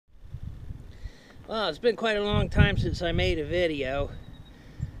Well, it's been quite a long time since I made a video.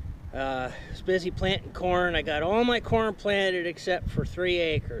 I was busy planting corn. I got all my corn planted except for 3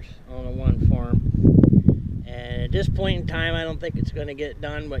 acres on the one farm. And at this point in time, I don't think it's going to get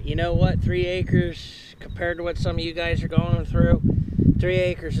done. But you know what? 3 acres, compared to what some of you guys are going through, 3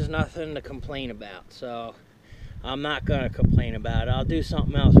 acres is nothing to complain about. So I'm not going to complain about it. I'll do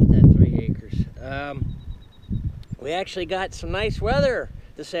something else with that 3 acres. We actually got some nice weather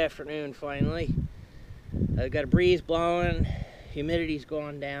this afternoon finally. Got a breeze blowing, humidity's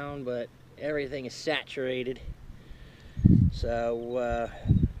gone down, but everything is saturated. So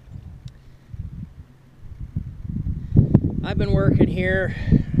I've been working here.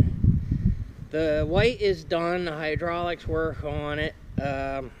 The white is done, the hydraulics work on it.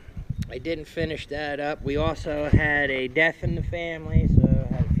 I didn't finish that up. We also had a death in the family, so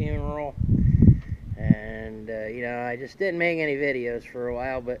I had a funeral. And you know, I just didn't make any videos for a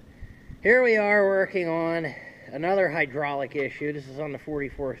while, but here we are working on another hydraulic issue. This is on the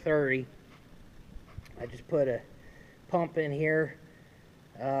 4430. I just put a pump in here.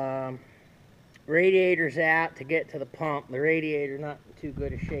 Radiator's out to get to the pump. The radiator's not in too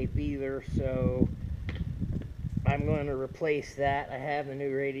good a shape either, so I'm going to replace that. I have the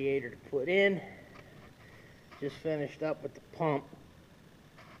new radiator to put in. Just finished up with the pump.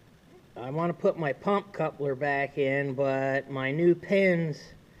 I want to put my pump coupler back in, but my new pins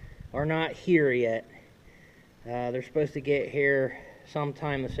are not here yet. They're supposed to get here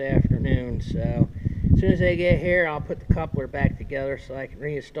sometime this afternoon, so as soon as they get here, I'll put the coupler back together so I can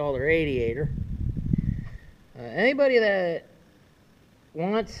reinstall the radiator. Anybody that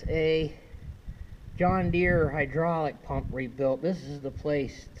wants a John Deere hydraulic pump rebuilt, this is the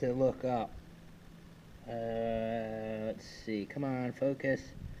place to look up. Let's see, come on, focus.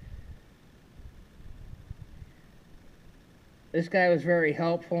 This guy was very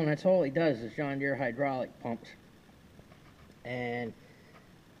helpful, and that's all he does is John Deere hydraulic pumps. And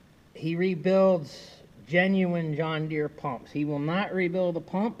he rebuilds genuine John Deere pumps. He will not rebuild a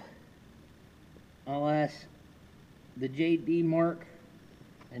pump unless the JD mark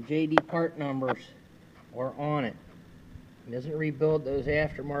and JD part numbers are on it. He doesn't rebuild those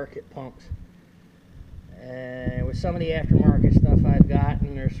aftermarket pumps. And with some of the aftermarket stuff I've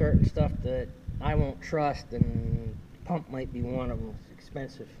gotten, there's certain stuff that I won't trust, and pump might be one of them. It's an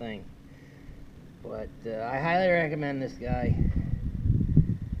expensive thing, but I highly recommend this guy.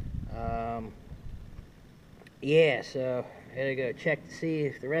 Yeah, so I gotta go check to see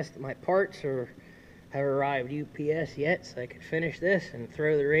if the rest of my parts have arrived UPS yet, so I can finish this and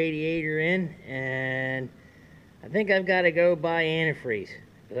throw the radiator in. And I think I've got to go buy antifreeze,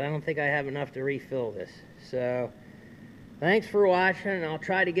 because I don't think I have enough to refill this. So thanks for watching, and I'll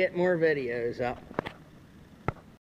try to get more videos up.